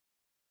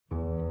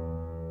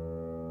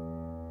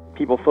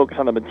people focus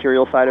on the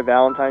material side of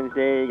Valentine's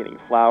Day, getting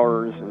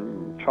flowers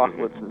and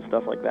chocolates and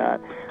stuff like that.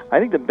 I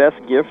think the best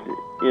gift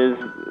is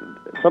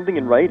something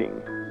in writing.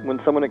 When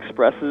someone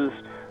expresses,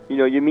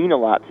 you mean a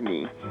lot to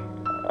me,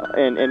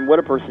 and what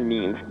a person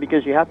means,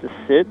 because you have to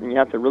sit and you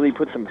have to really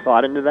put some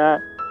thought into that.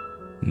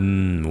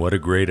 What a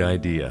great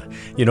idea.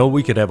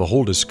 We could have a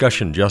whole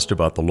discussion just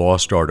about the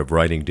lost art of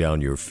writing down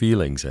your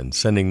feelings and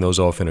sending those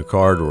off in a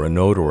card or a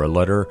note or a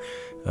letter,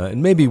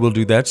 and maybe we'll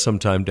do that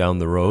sometime down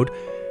the road.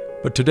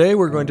 But today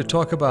we're going to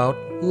talk about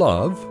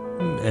love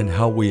and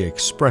how we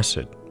express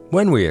it,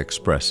 when we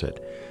express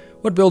it,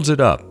 what builds it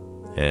up,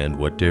 and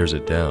what tears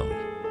it down.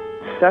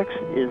 Sex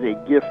is a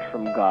gift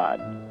from God.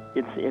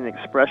 It's an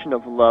expression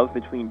of love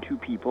between two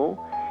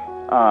people,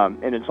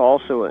 and it's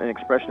also an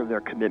expression of their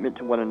commitment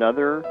to one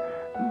another.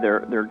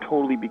 They're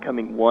totally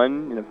becoming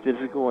one in a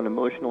physical and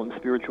emotional and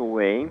spiritual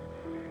way.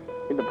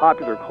 In the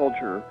popular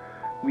culture,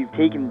 we've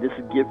taken this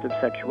gift of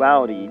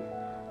sexuality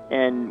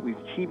and we've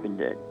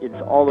cheapened it.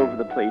 It's all over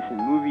the place in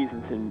movies,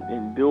 it's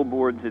in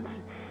billboards, it's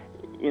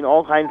in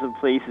all kinds of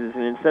places.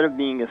 And instead of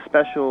being a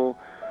special,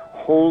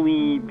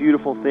 holy,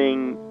 beautiful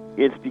thing,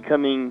 it's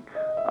becoming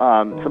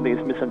something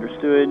that's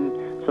misunderstood,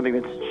 something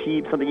that's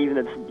cheap, something even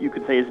that's, you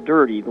could say, is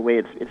dirty, the way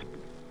it's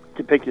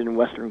depicted in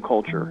Western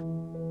culture.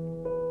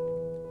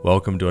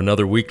 Welcome to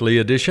another weekly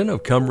edition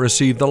of Come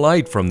Receive the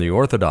Light from the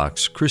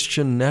Orthodox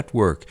Christian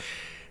Network,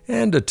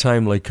 and a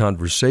timely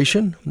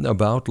conversation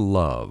about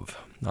love.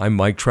 I'm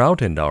Mike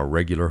Trout, and our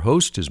regular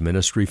host is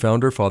ministry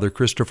founder Father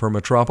Christopher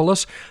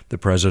Metropolis, the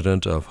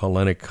president of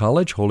Hellenic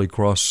College, Holy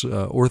Cross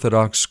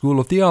Orthodox School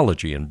of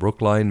Theology in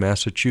Brookline,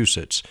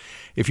 Massachusetts.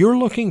 If you're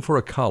looking for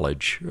a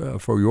college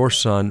for your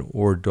son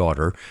or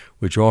daughter,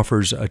 which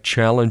offers a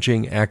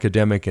challenging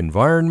academic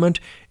environment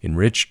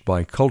enriched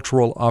by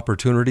cultural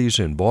opportunities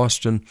in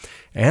Boston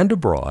and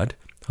abroad,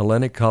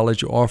 Hellenic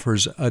College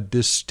offers a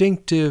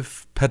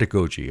distinctive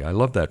pedagogy, I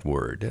love that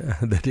word,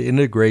 that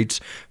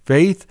integrates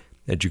faith,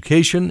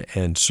 education,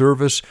 and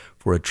service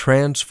for a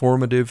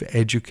transformative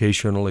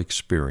educational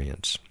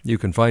experience. You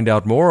can find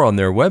out more on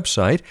their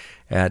website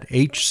at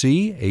hchc.edu.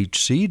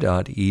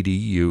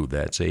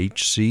 That's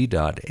hc.hc.edu.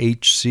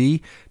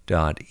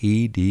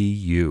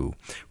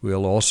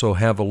 We'll also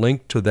have a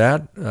link to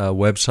that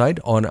website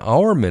on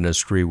our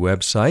ministry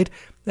website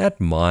at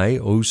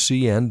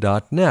myocn.net.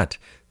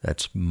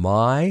 That's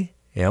myocn.net.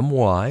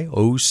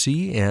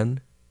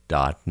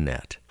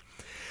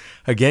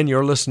 Again,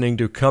 you're listening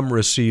to Come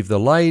Receive the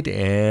Light,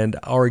 and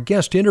our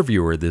guest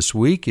interviewer this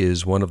week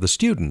is one of the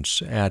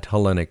students at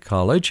Hellenic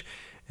College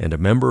and a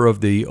member of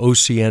the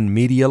OCN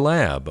Media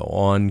Lab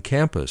on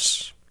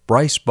campus,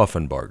 Bryce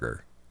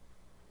Buffenbarger.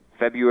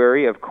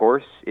 February, of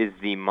course, is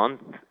the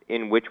month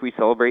in which we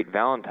celebrate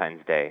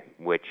Valentine's Day,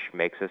 which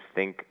makes us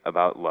think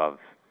about love.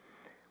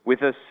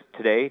 With us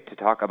today to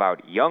talk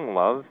about young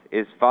love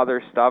is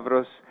Father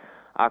Stavros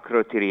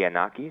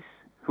Akrotirianakis,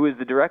 who is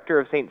the director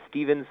of St.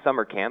 Stephen's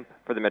Summer Camp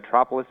for the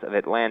metropolis of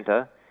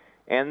Atlanta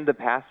and the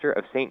pastor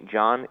of St.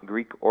 John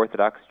Greek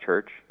Orthodox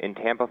Church in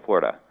Tampa,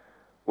 Florida.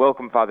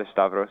 Welcome, Father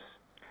Stavros.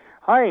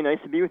 Hi, nice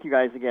to be with you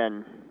guys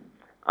again.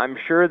 I'm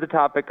sure the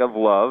topic of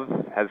love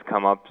has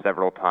come up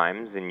several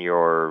times in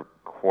your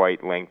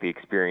quite lengthy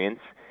experience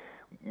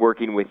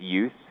working with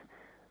youth.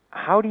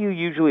 How do you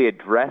usually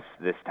address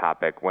this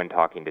topic when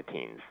talking to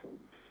teens?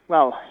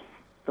 Well,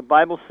 the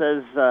Bible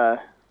says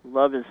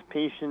love is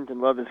patient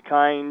and love is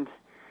kind.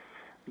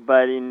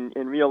 But in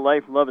real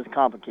life, love is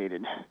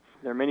complicated.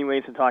 There are many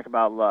ways to talk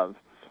about love.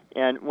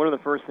 And one of the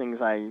first things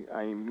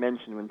I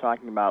mentioned when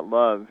talking about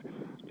love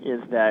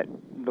is that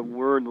the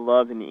word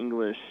love in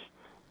English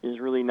is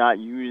really not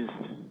used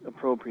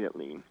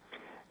appropriately.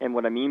 And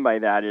what I mean by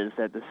that is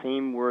that the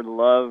same word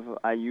love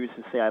I use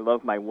to say I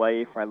love my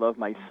wife or I love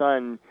my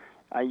son,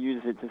 I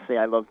use it to say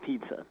I love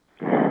pizza.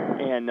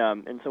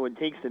 And so it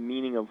takes the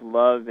meaning of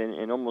love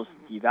and almost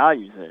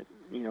devalues it.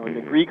 In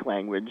the Greek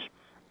language,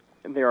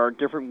 there are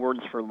different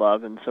words for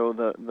love, and so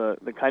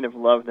the kind of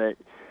love that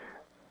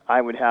I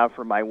would have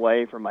for my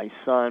wife or my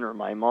son or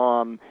my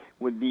mom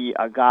would be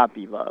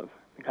agape love,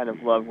 the kind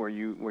of love where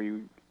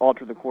you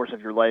alter the course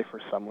of your life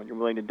for someone. You're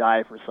willing to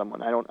die for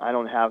someone. I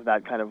don't have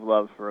that kind of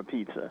love for a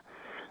pizza.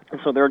 And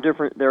so there are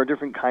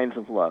different kinds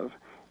of love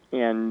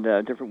and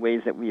different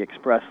ways that we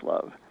express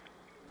love.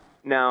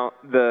 Now,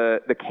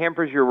 the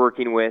campers you're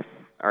working with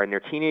are in their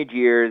teenage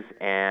years,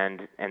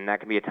 and that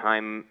can be a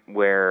time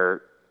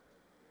where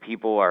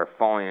people are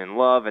falling in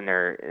love and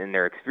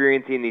they're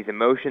experiencing these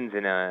emotions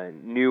in a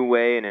new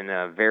way and in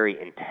a very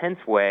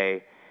intense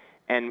way,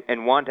 and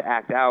want to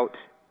act out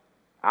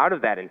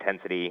of that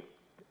intensity,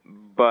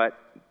 but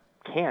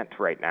can't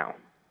right now.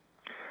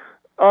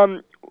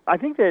 I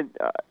think that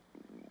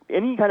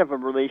any kind of a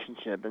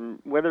relationship, and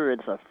whether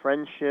it's a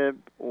friendship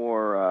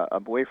or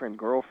a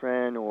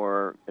boyfriend-girlfriend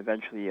or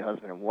eventually a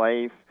husband and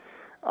wife,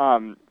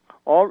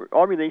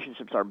 all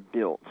relationships are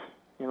built.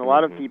 And a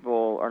lot of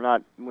people are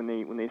not, when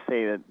they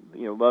say that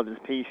love is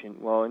patient.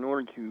 Well, in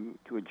order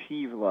to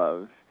achieve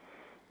love,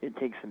 it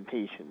takes some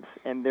patience.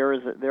 And there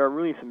are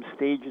really some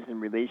stages in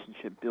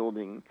relationship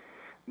building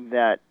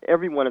that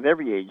everyone of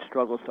every age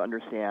struggles to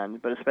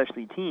understand, but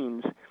especially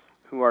teens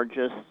who are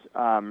just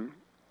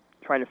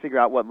trying to figure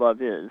out what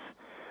love is.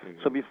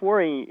 So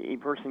before a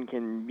person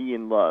can be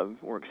in love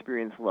or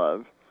experience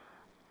love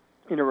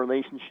in a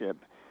relationship,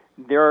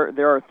 there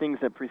are things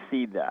that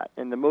precede that.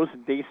 And the most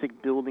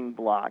basic building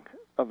block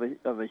of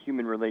a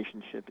human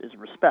relationship is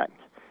respect.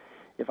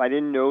 If I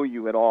didn't know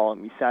you at all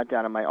and we sat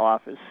down in my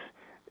office,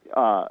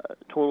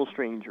 total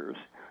strangers,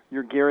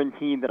 you're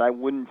guaranteed that I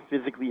wouldn't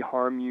physically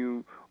harm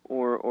you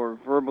or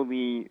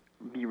verbally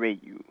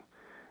berate you.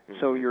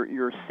 So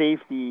your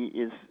safety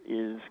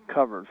is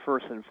covered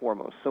first and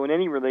foremost. So in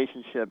any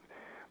relationship,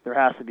 there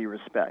has to be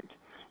respect.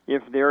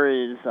 If there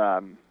is,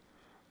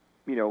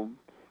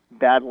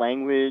 bad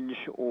language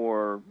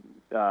or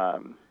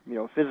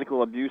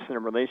physical abuse in a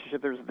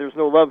relationship, there's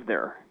no love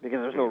there because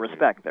there's no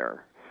respect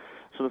there.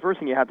 So the first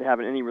thing you have to have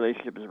in any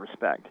relationship is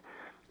respect.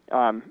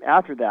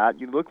 After that,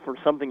 you look for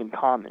something in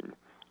common,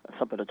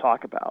 something to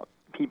talk about.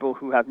 People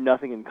who have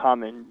nothing in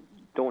common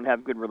don't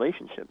have good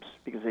relationships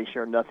because they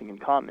share nothing in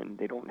common.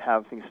 They don't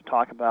have things to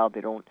talk about.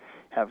 They don't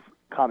have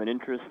common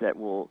interests that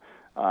will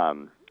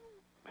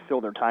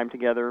fill their time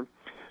together.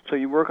 So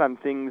you work on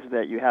things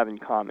that you have in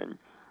common.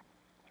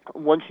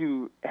 Once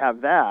you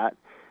have that,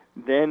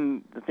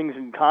 then the things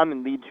in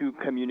common lead to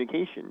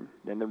communication.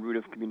 Then the root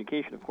of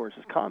communication, of course,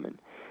 is common.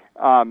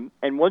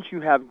 And once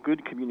you have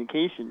good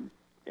communication,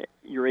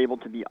 you're able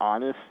to be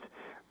honest.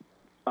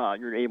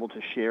 You're able to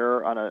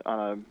share on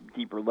a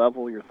deeper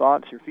level your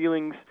thoughts, your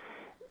feelings,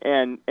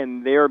 and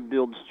there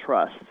builds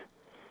trust.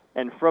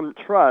 And from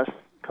trust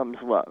comes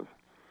love.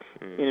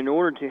 And in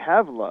order to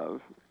have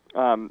love,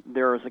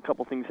 there's a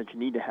couple things that you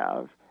need to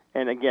have.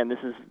 And again, this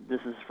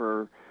is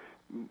for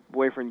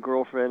boyfriend,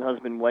 girlfriend,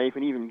 husband, wife,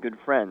 and even good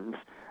friends.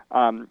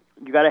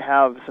 You got to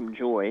have some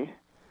joy.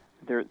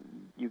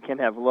 You can't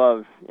have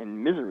love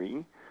in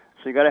misery,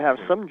 so you got to have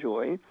some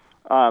joy.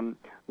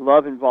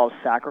 Love involves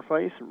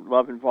sacrifice.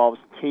 Love involves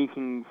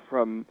taking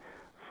from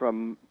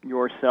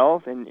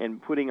yourself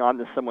and putting on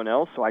to someone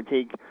else. So I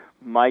take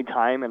my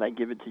time and I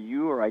give it to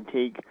you, or I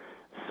take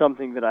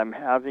something that I'm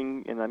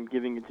having and I'm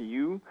giving it to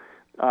you.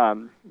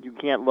 You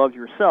can't love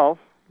yourself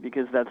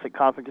because that's a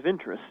conflict of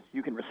interest.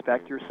 You can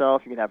respect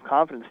yourself, you can have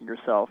confidence in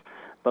yourself,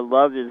 but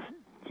love is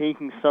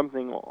taking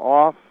something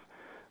off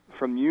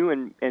from you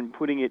and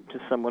putting it to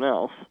someone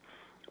else.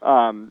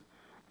 And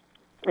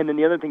then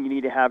the other thing you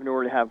need to have in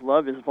order to have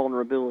love is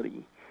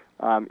vulnerability.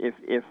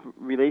 If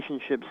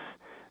relationships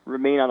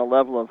remain on a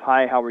level of,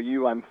 hi, how are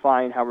you, I'm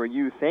fine, how are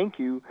you, thank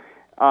you,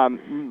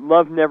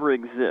 love never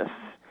exists.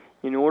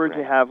 In order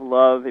to have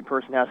love, a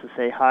person has to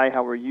say, hi,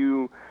 how are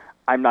you,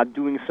 I'm not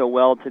doing so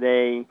well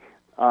today,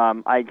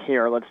 I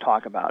care, let's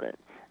talk about it.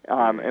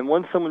 And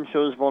once someone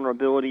shows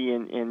vulnerability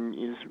and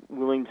is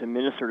willing to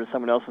minister to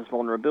someone else's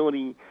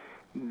vulnerability,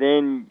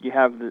 then you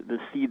have the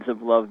seeds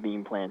of love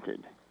being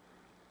planted.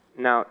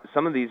 Now,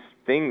 some of these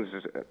things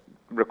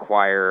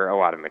require a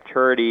lot of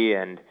maturity,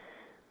 and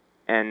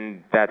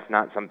that's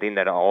not something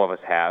that all of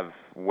us have,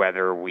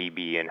 whether we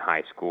be in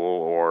high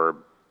school or,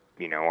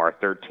 are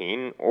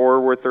 13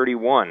 or we're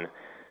 31.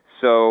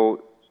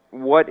 So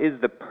what is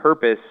the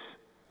purpose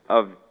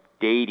of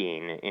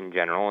dating in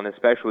general, and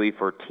especially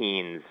for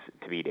teens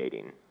to be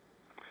dating?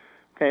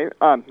 Okay,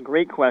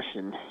 great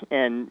question.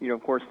 And,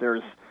 of course,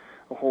 there's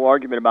a whole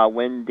argument about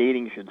when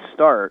dating should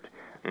start.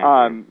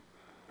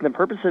 The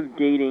purpose of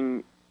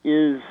dating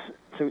is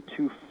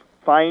to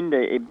find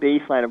a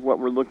baseline of what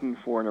we're looking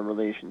for in a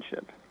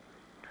relationship.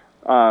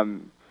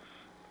 And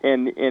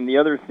the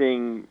other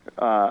thing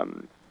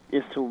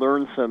is to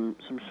learn some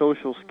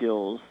social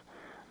skills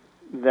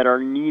that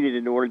are needed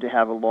in order to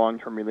have a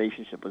long-term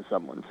relationship with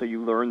someone. So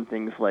you learn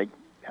things like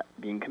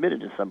being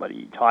committed to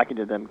somebody, talking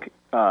to them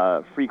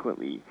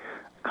frequently,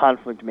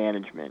 conflict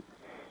management,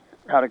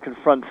 how to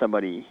confront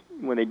somebody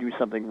when they do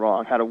something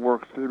wrong, how to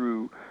work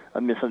through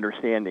a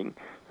misunderstanding.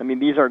 I mean,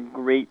 these are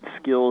great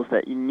skills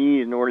that you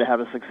need in order to have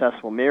a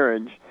successful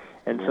marriage,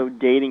 and so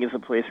dating is a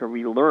place where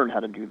we learn how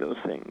to do those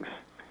things.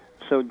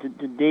 So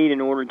to date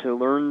in order to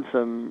learn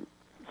some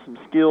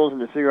skills and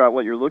to figure out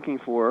what you're looking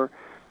for,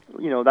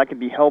 that can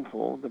be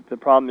helpful. The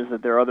problem is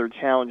that there are other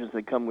challenges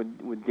that come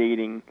with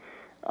dating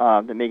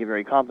that make it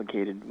very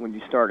complicated when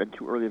you start at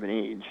too early of an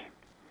age.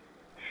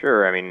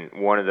 Sure. I mean,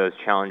 one of those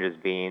challenges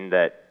being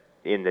that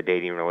in the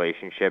dating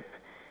relationship,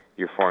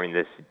 you're forming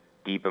this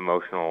deep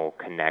emotional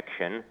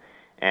connection.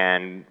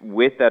 And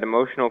with that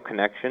emotional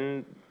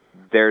connection,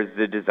 there's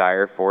the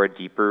desire for a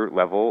deeper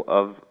level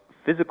of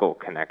physical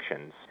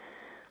connections.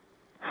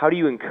 How do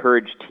you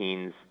encourage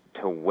teens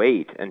to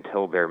wait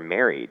until they're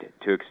married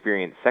to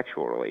experience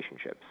sexual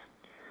relationships?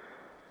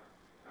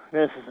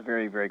 This is a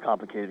very, very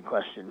complicated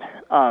question.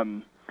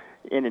 And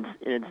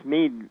it's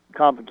made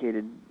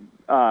complicated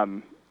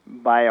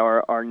by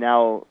our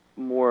now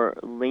more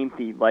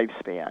lengthy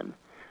lifespan.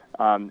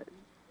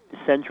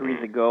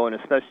 Centuries ago, and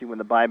especially when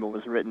the Bible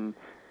was written,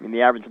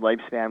 the average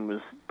lifespan was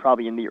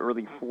probably in the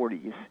early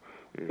 40s,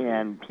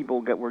 and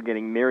people were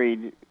getting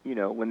married,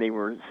 when they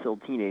were still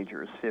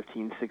teenagers,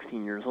 15,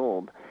 16 years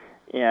old.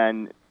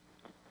 And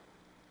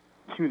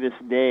to this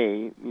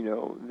day,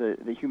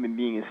 the human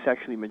being is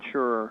sexually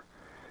mature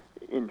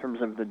in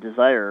terms of the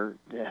desire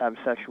to have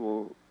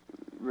sexual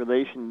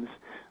relations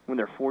when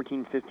they're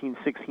 14, 15,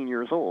 16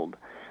 years old.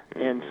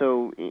 And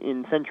so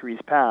in centuries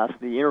past,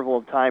 the interval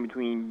of time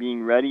between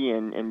being ready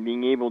and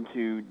being able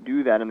to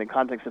do that in the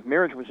context of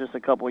marriage was just a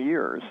couple of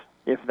years,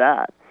 if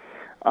that.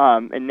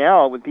 And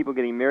now, with people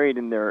getting married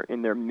in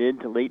their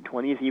mid to late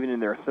 20s, even in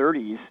their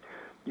 30s,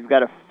 you've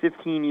got a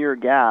 15-year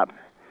gap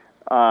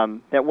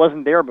that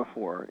wasn't there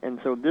before. And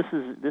so this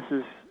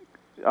is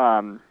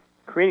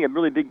creating a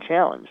really big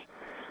challenge.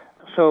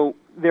 So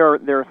there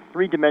are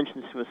three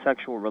dimensions to a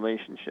sexual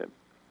relationship.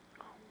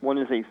 One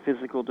is a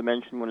physical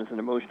dimension, one is an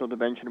emotional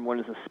dimension, and one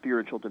is a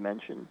spiritual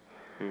dimension.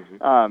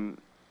 The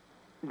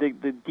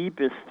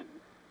deepest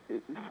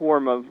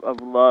form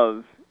of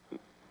love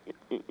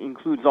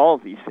includes all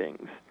of these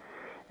things.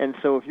 And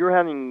so if you're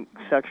having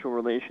sexual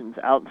relations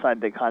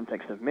outside the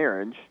context of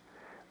marriage,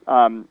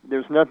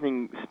 there's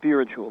nothing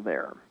spiritual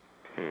there.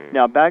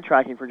 Now,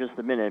 backtracking for just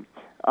a minute,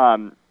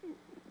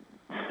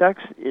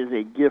 sex is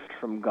a gift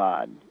from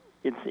God.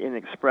 It's an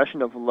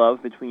expression of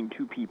love between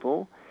two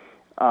people,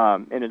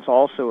 and it's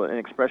also an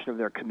expression of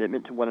their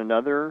commitment to one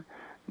another.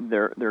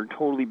 They're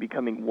totally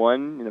becoming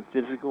one in a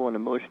physical and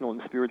emotional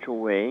and spiritual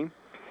way.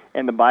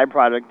 And the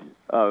byproduct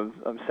of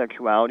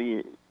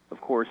sexuality, of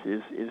course,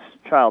 is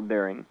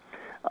childbearing,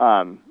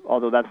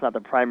 although that's not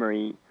the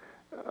primary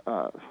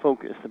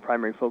focus. The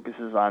primary focus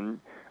is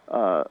on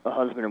a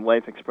husband and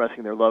wife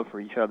expressing their love for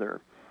each other.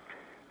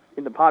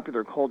 In the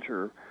popular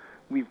culture,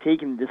 we've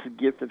taken this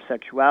gift of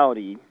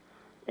sexuality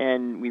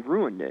and we've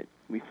ruined it.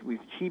 We've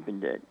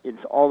cheapened it.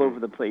 It's all over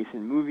the place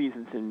in movies.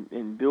 It's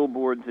in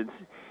billboards. It's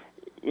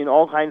in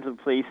all kinds of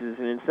places.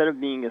 And instead of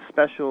being a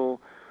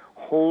special,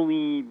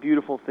 holy,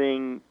 beautiful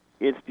thing,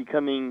 it's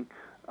becoming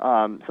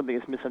something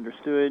that's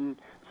misunderstood,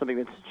 something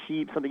that's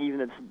cheap, something even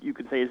that's, you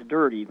could say, is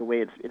dirty, the way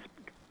it's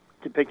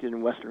depicted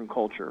in Western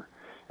culture,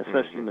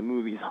 especially in the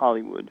movies,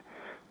 Hollywood.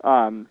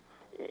 And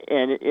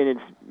it's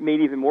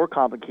made even more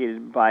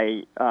complicated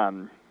by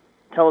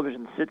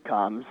television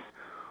sitcoms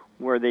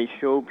where they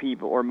show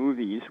people, or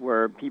movies,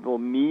 where people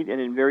meet and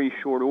in very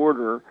short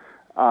order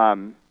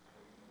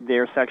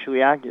they're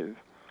sexually active.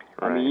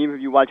 Right. I mean, even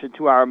if you watch a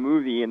 2-hour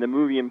movie and the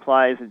movie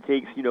implies it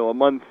takes, a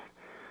month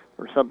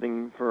or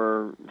something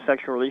for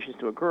sexual relations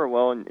to occur,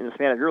 well, in the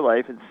span of your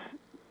life, it's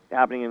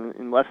happening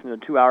in less than a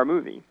 2-hour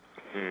movie.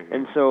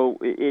 And so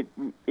it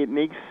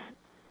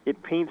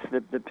paints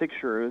the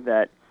picture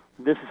that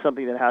this is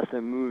something that has to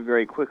move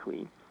very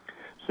quickly.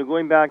 So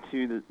going back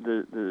to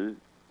the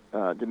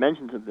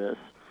dimensions of this,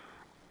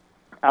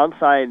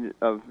 outside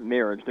of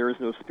marriage, there is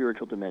no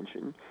spiritual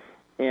dimension,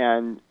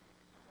 and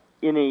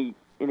in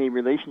a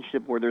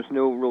relationship where there's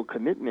no real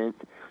commitment,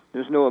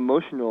 there's no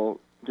emotional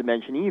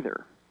dimension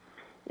either.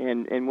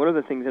 And one of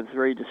the things that's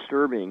very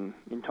disturbing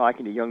in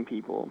talking to young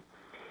people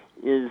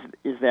is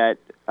that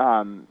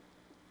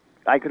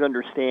I could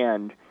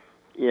understand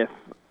if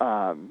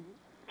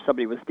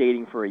somebody was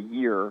dating for a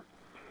year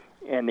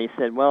and they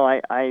said, well,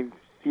 I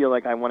feel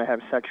like I want to have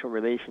sexual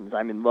relations.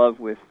 I'm in love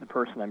with the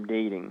person I'm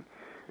dating.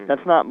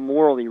 That's not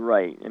morally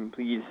right, and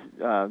please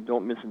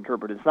don't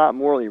misinterpret. It's not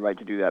morally right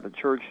to do that. The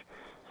church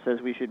says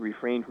we should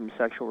refrain from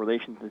sexual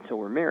relations until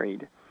we're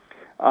married,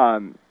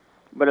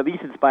 but at least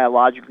it's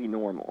biologically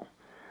normal.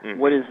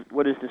 What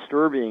is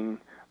disturbing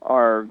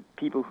are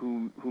people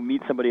who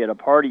meet somebody at a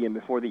party and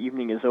before the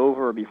evening is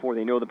over or before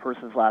they know the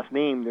person's last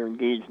name, they're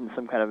engaged in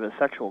some kind of a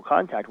sexual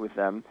contact with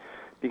them,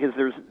 because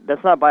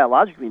that's not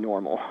biologically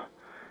normal.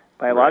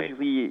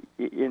 Biologically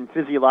and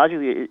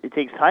physiologically, it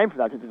takes time for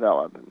that to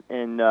develop,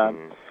 and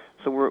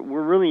so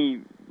we're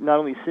really not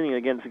only sinning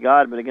against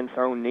God but against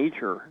our own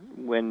nature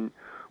when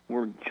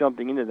we're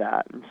jumping into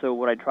that. And so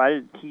what I try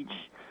to teach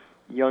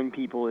young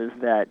people is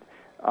that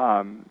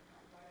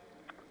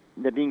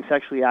that being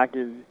sexually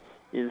active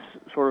is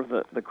sort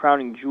of the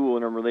crowning jewel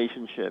in a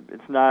relationship.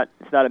 It's not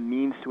a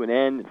means to an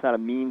end. It's not a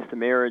means to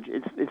marriage.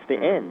 It's the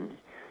end.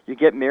 You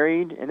get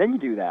married and then you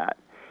do that.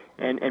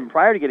 And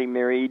prior to getting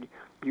married,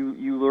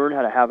 you learn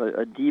how to have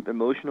a deep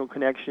emotional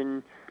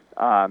connection.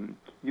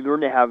 You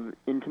learn to have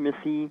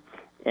intimacy,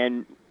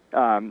 and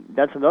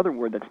that's another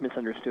word that's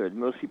misunderstood.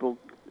 Most people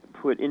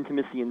put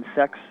intimacy and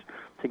sex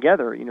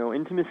together.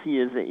 Intimacy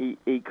is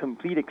a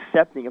complete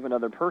accepting of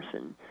another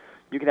person.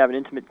 You can have an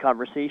intimate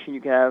conversation.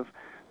 You can have,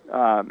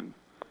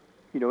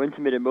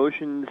 intimate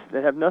emotions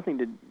that have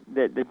nothing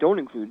that don't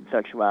include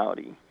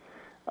sexuality.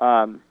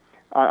 On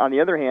the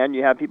other hand,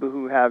 you have people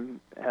who have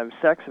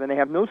sex and they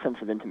have no sense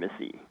of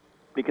intimacy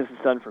because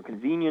it's done for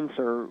convenience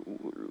or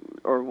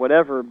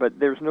whatever. But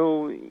there's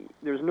no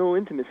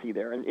intimacy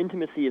there, and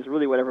intimacy is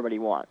really what everybody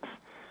wants.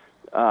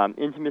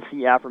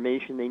 Intimacy,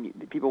 affirmation.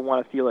 People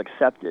want to feel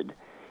accepted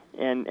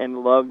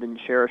and loved and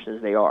cherished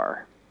as they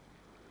are.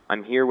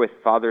 I'm here with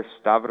Father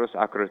Stavros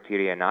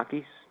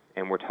Akrotirianakis,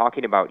 and we're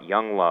talking about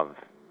young love.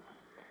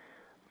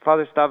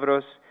 Father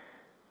Stavros,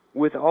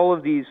 with all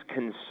of these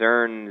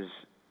concerns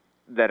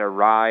that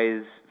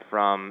arise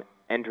from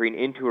entering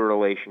into a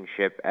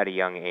relationship at a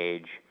young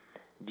age,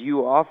 do you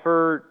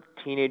offer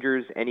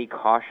teenagers any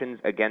cautions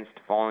against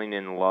falling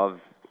in love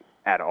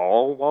at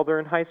all while they're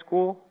in high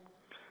school?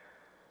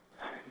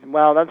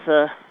 Well, that's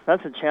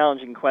a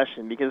challenging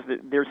question, because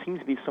there seems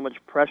to be so much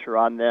pressure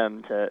on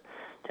them to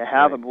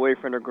have a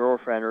boyfriend or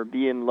girlfriend or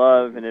be in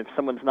love, and if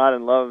someone's not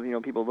in love,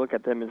 people look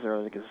at them as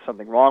though there's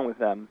something wrong with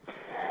them.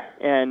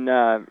 And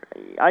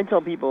I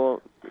tell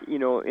people,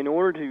 in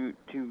order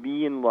to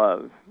be in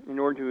love, in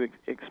order to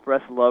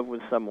express love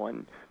with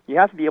someone, you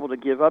have to be able to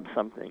give up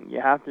something. You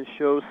have to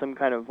show some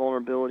kind of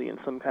vulnerability and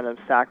some kind of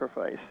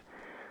sacrifice.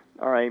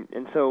 All right?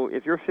 And so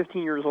if you're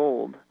 15 years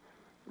old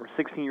or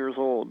 16 years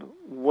old,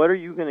 what are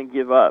you going to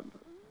give up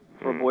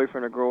for a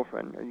boyfriend or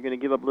girlfriend? Are you going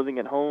to give up living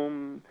at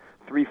home,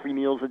 3 free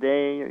meals a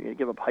day? Are you going to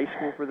give up high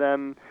school for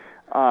them?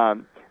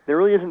 There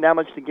really isn't that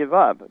much to give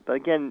up. But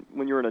again,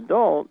 when you're an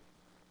adult,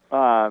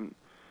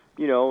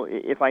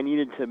 if I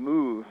needed to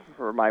move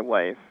for my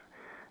wife,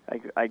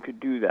 I could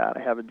do that.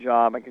 I have a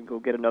job. I could go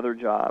get another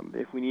job.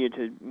 If we needed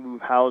to move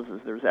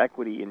houses, there's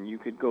equity, and you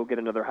could go get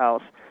another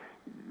house.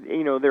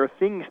 There are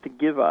things to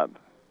give up,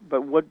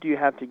 but what do you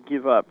have to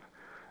give up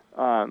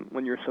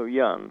when you're so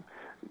young?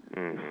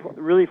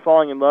 Really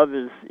falling in love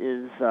is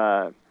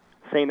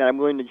saying that I'm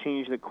willing to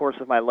change the course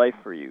of my life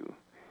for you.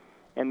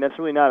 And that's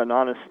really not an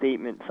honest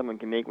statement someone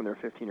can make when they're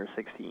 15 or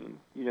 16.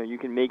 You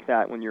can make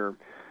that when you're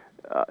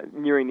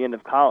nearing the end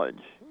of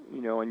college,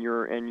 and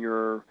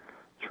your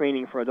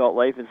training for adult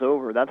life is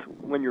over. That's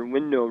when your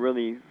window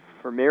really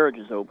for marriage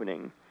is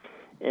opening.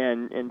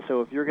 And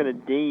so if you're going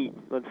to date,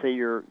 let's say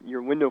your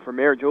window for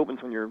marriage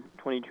opens when you're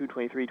 22,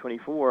 23,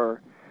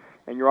 24,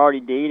 and you're already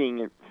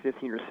dating at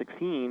 15 or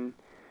 16,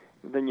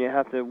 then you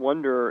have to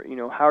wonder,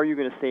 how are you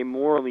going to stay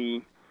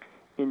morally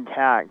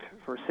intact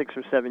for 6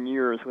 or 7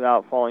 years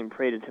without falling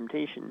prey to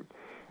temptation?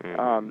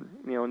 And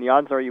the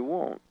odds are you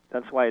won't.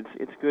 That's why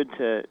it's good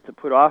to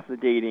put off the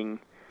dating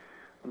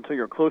until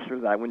you're closer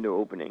to that window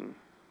opening,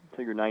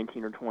 until you're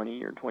 19 or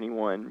 20 or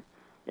 21,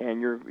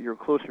 and you're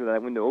closer to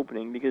that window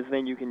opening, because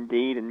then you can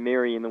date and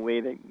marry in the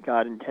way that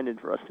God intended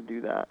for us to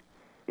do that.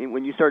 And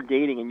when you start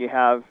dating and you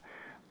have,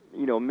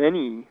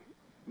 many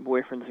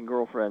boyfriends and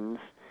girlfriends,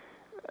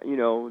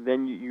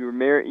 then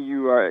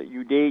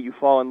you date, you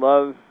fall in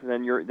love,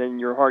 then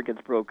your heart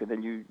gets broken.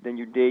 Then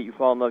you date, you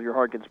fall in love, your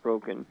heart gets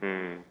broken,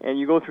 and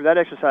you go through that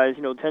exercise,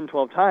 10,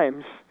 12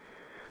 times.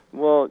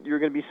 Well, you're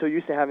going to be so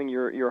used to having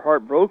your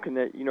heart broken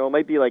that it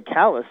might be like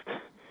calloused,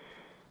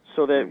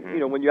 so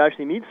that when you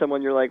actually meet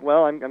someone, you're like,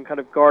 well, I'm kind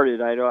of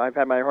guarded. I've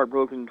had my heart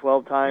broken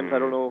 12 times. I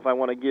don't know if I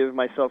want to give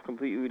myself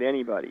completely to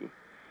anybody.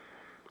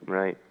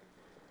 Right.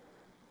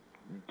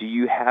 Do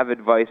you have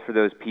advice for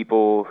those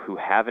people who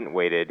haven't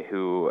waited,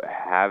 who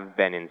have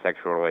been in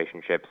sexual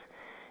relationships,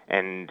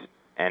 and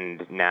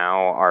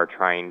now are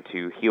trying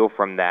to heal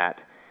from that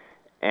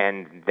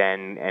and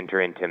then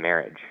enter into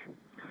marriage?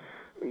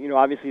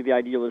 Obviously the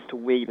ideal is to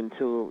wait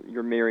until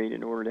you're married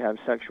in order to have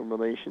sexual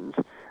relations.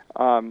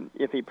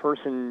 If a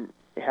person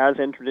has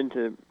entered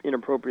into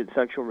inappropriate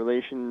sexual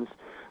relations,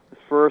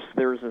 first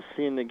there's a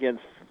sin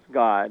against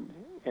God,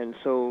 and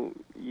so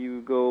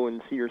you go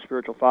and see your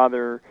spiritual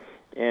father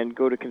and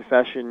go to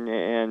confession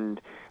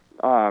and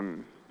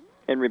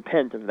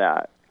repent of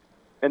that.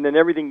 And then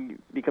everything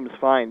becomes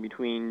fine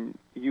between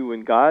you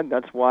and God.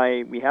 That's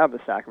why we have the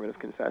sacrament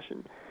of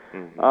confession.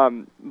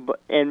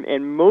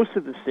 And most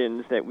of the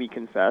sins that we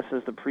confess,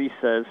 as the priest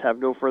says, have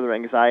no further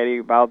anxiety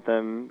about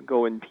them,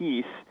 go in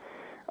peace.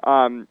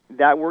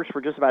 That works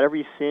for just about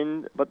every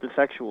sin but the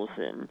sexual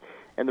sin.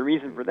 And the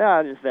reason for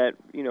that is that,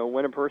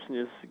 when a person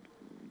is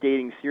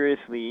dating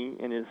seriously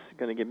and is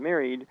going to get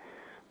married,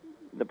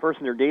 the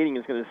person they're dating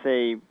is going to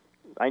say,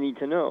 I need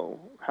to know,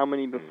 how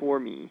many before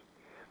me?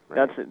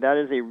 Right. That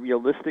is a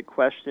realistic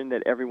question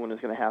that everyone is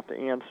going to have to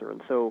answer.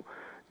 And so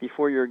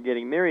before you're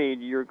getting married,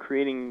 you're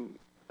creating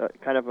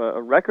kind of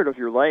a record of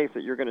your life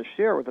that you're going to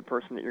share with the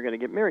person that you're going to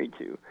get married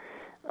to.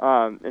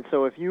 And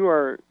so if you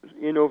are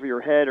in over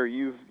your head, or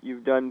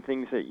you've done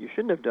things that you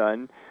shouldn't have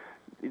done,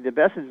 the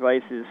best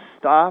advice is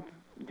stop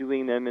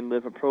doing them and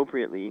live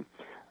appropriately.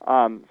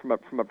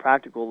 From a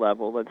practical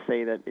level, let's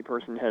say that a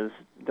person has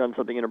done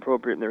something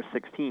inappropriate and they're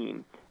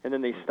 16, and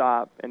then they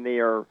stop and they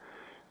are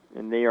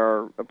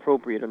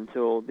appropriate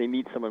until they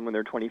meet someone when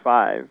they're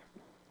 25,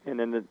 and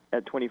then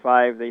at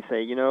 25 they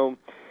say,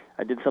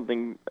 I did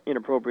something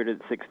inappropriate at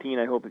 16.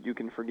 I hope that you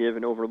can forgive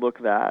and overlook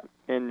that.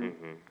 And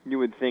you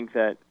would think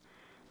that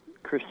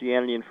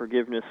Christianity and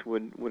forgiveness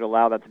would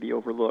allow that to be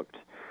overlooked.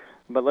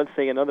 But let's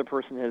say another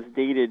person has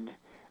dated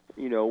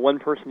one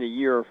person a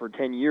year for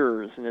 10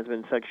 years and has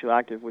been sexually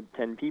active with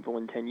 10 people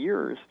in 10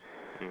 years.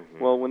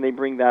 Well, when they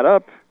bring that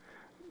up,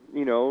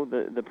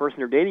 the person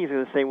they're dating is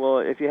going to say, well,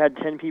 if you had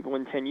 10 people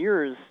in 10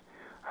 years,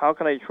 how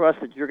can I trust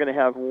that you're going to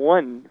have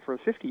one for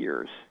 50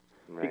 years?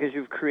 Right. Because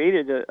you've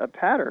created a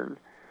pattern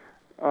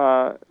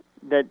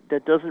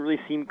that doesn't really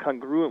seem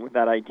congruent with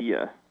that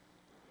idea.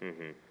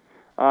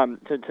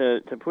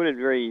 To put it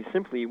very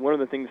simply, one of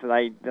the things that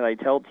I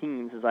tell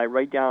teens is I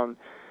write down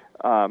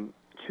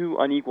 2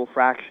 unequal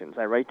fractions.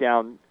 I write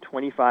down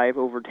 25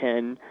 over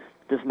 10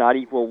 does not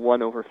equal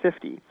 1 over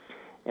 50.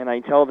 And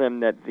I tell them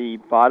that the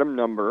bottom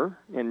number,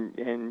 and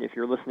if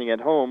you're listening at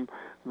home,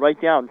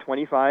 write down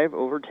 25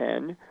 over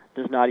 10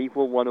 does not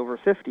equal 1 over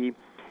 50.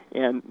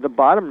 And the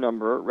bottom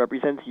number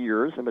represents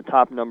years, and the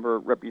top number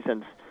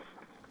represents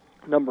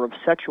number of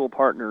sexual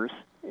partners.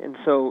 And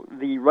so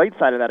the right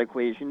side of that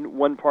equation,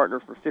 one partner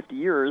for 50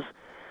 years,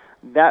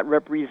 that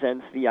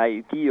represents the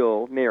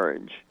ideal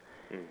marriage.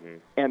 Mm-hmm.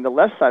 And the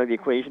left side of the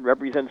equation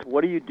represents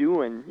what are you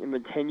doing in the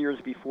 10 years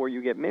before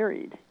you get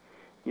married.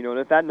 You know, and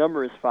if that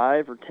number is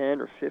 5 or 10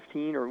 or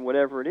 15 or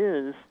whatever it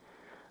is,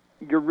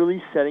 you're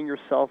really setting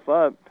yourself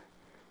up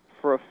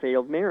for a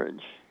failed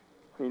marriage.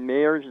 I mean,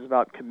 marriage is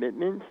about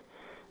commitment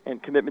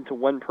and commitment to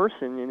one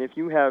person. And if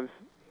you have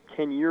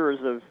 10 years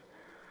of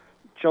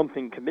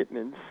jumping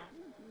commitments,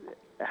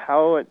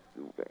 how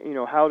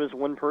does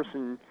one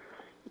person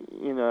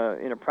in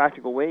a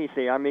practical way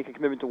say, I make a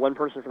commitment to one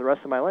person for the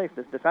rest of my life?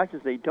 The fact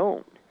is they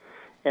don't.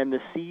 And the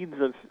seeds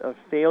of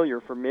failure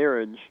for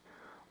marriage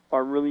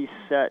are really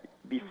set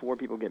before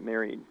people get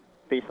married,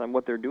 based on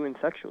what they're doing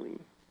sexually.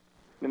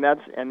 And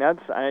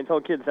I tell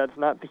kids that's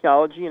not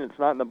theology and it's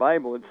not in the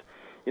Bible.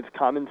 It's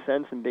common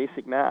sense and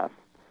basic math.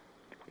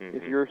 Mm-hmm.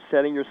 If you're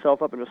setting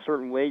yourself up in a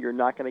certain way, you're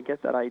not going to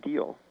get that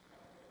ideal.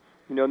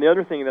 You know, and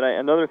another thing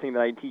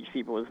that I teach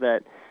people is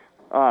that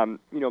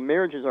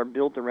marriages are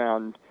built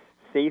around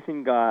faith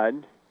in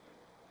God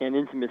and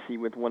intimacy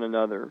with one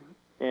another.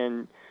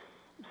 And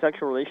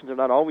sexual relations are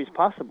not always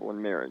possible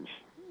in marriage.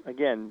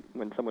 Again,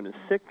 when someone is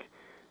sick,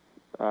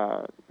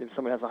 if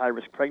someone has a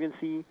high-risk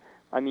pregnancy,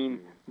 I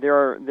mean, there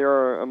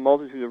are a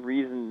multitude of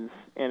reasons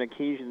and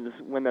occasions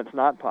when that's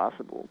not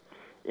possible.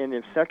 And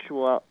if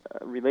sexual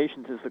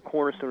relations is the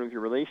cornerstone of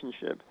your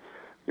relationship's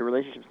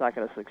not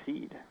going to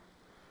succeed.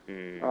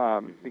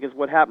 Because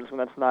what happens when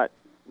that's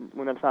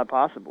not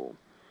possible?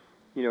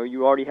 You know,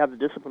 you already have the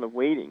discipline of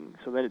waiting,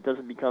 so then it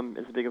doesn't become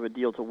as big of a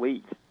deal to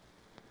wait.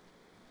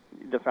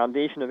 The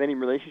foundation of any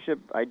relationship,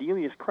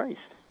 ideally, is Christ,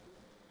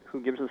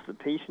 who gives us the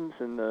patience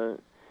and the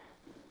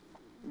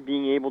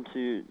being able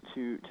to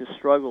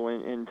struggle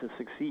and to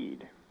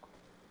succeed.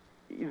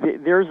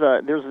 There's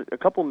a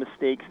couple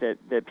mistakes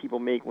that people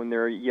make when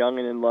they're young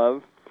and in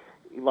love.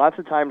 Lots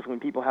of times when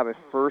people have a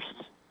first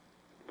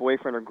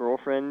boyfriend or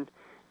girlfriend,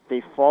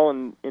 they fall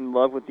in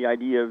love with the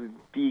idea of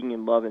being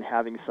in love and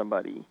having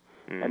somebody.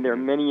 Mm-hmm. And there are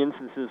many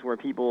instances where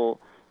people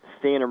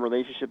stay in a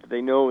relationship that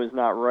they know is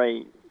not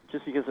right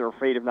just because they're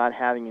afraid of not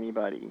having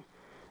anybody.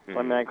 So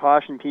I mean, I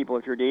caution people,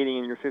 if you're dating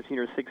and you're 15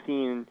 or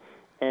 16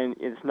 and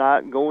it's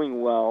not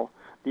going well,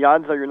 the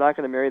odds are you're not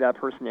going to marry that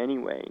person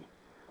anyway.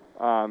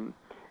 And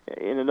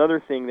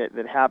another thing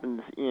that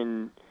happens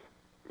in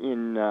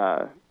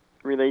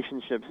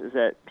relationships is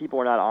that people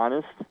are not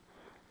honest.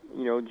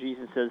 You know,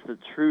 Jesus says the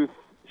truth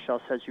shall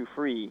set you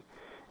free.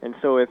 And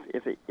so if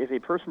a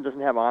person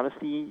doesn't have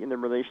honesty in their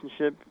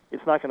relationship,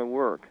 it's not going to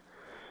work.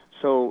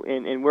 So,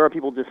 and where are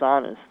people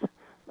dishonest?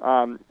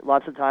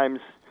 Lots of times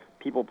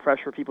people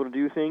pressure people to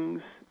do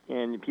things,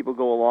 and people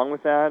go along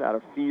with that out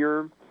of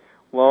fear.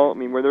 Well, I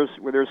mean, where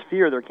there's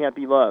fear, there can't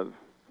be love.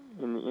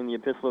 In the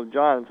Epistle of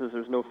John, it says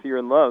there's no fear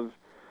in love.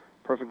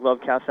 Perfect love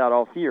casts out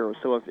all fear.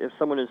 So if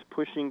someone is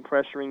pushing,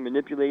 pressuring,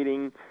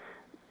 manipulating,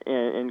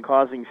 and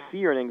causing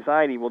fear and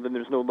anxiety, well, then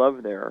there's no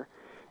love there.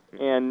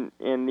 And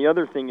the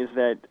other thing is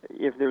that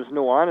if there's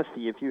no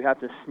honesty, if you have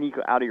to sneak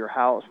out of your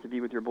house to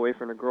be with your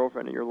boyfriend or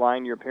girlfriend, and you're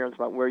lying to your parents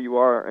about where you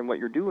are and what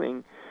you're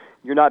doing,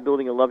 you're not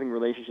building a loving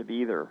relationship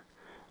either.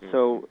 Mm-hmm.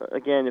 So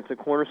again, if the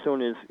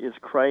cornerstone is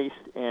Christ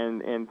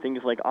and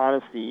things like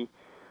honesty,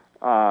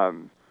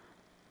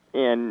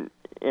 and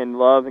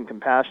love and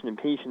compassion and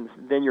patience,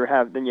 then you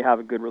have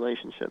a good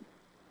relationship.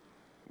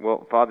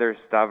 Well, Father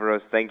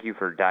Stavros, thank you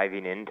for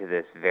diving into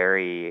this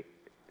very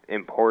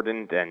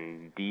important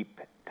and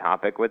deep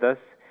topic with us.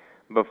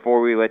 Before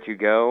we let you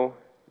go,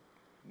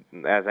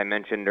 as I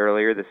mentioned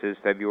earlier, this is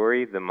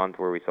February, the month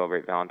where we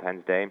celebrate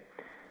Valentine's Day.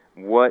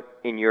 What,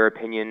 in your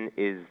opinion,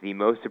 is the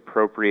most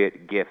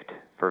appropriate gift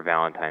for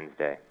Valentine's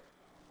Day?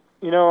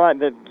 You know,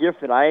 the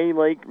gift that I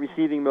like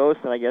receiving most,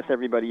 and I guess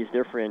everybody is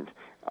different,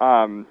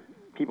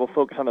 people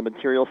focus on the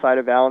material side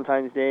of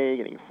Valentine's Day,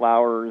 getting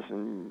flowers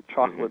and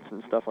chocolates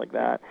and stuff like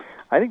that.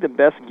 I think the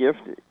best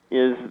gift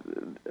is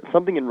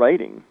something in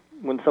writing.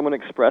 When someone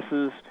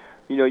expresses,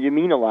 you know, you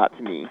mean a lot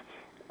to me,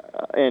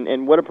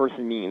 and what a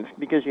person means,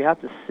 because you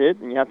have to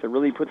sit and you have to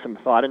really put some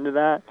thought into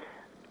that.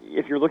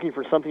 If you're looking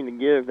for something to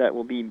give that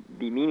will be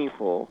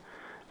meaningful,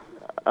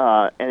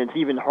 and it's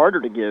even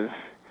harder to give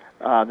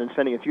than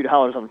spending a few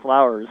dollars on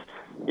flowers,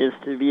 is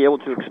to be able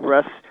to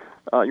express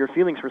your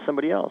feelings for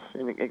somebody else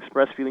and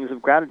express feelings of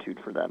gratitude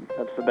for them.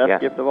 That's the best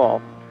gift of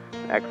all.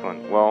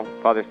 Excellent. Well,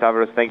 Father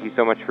Stavros, thank you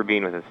so much for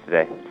being with us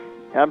today.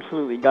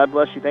 Absolutely. God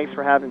bless you. Thanks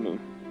for having me.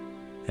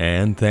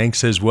 And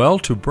thanks as well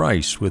to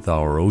Bryce with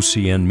our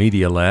OCN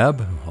Media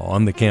Lab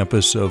on the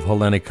campus of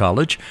Hellenic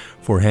College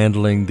for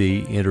handling the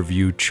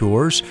interview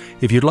chores.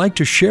 If you'd like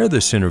to share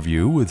this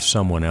interview with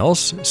someone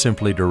else,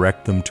 simply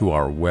direct them to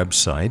our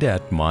website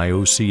at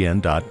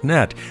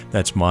myocn.net.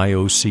 That's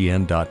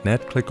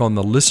myocn.net. Click on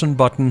the Listen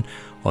button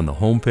on the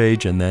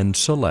homepage and then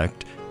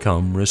select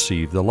Come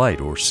Receive the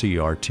Light, or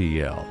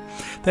CRTL.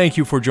 Thank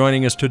you for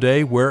joining us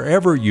today,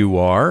 wherever you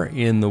are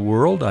in the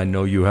world. I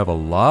know you have a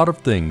lot of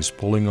things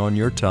pulling on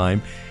your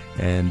time,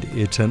 and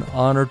it's an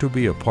honor to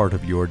be a part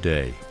of your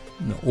day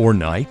or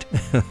night.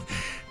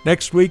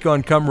 Next week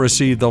on Come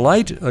Receive the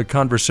Light, a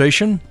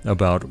conversation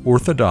about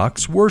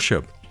Orthodox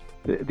worship.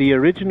 The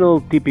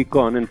original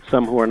typikon, and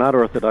some who are not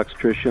Orthodox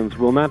Christians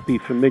will not be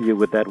familiar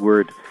with that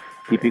word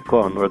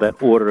typikon, or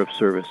that order of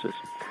services.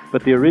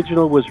 But the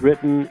original was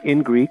written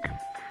in Greek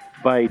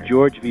by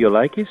George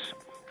Violakis,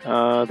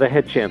 the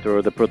head chanter,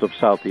 or the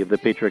protopsalti of the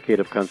Patriarchate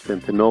of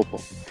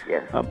Constantinople.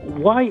 Yes.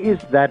 Why is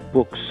that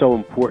book so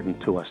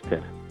important to us,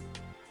 Ted?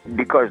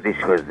 Because this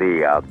was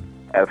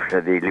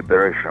after the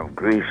liberation of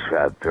Greece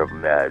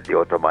from the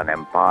Ottoman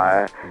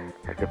Empire,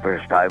 it's the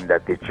first time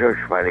that the church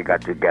finally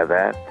got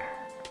together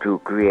to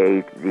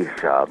create this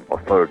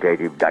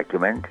authoritative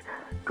document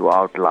to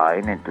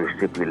outline and to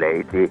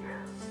stipulate the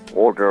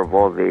order of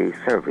all the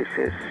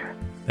services.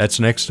 That's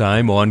next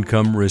time on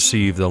Come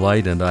Receive the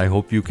Light, and I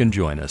hope you can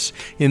join us.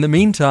 In the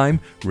meantime,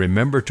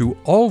 remember to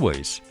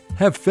always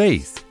have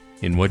faith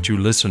in what you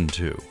listen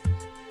to.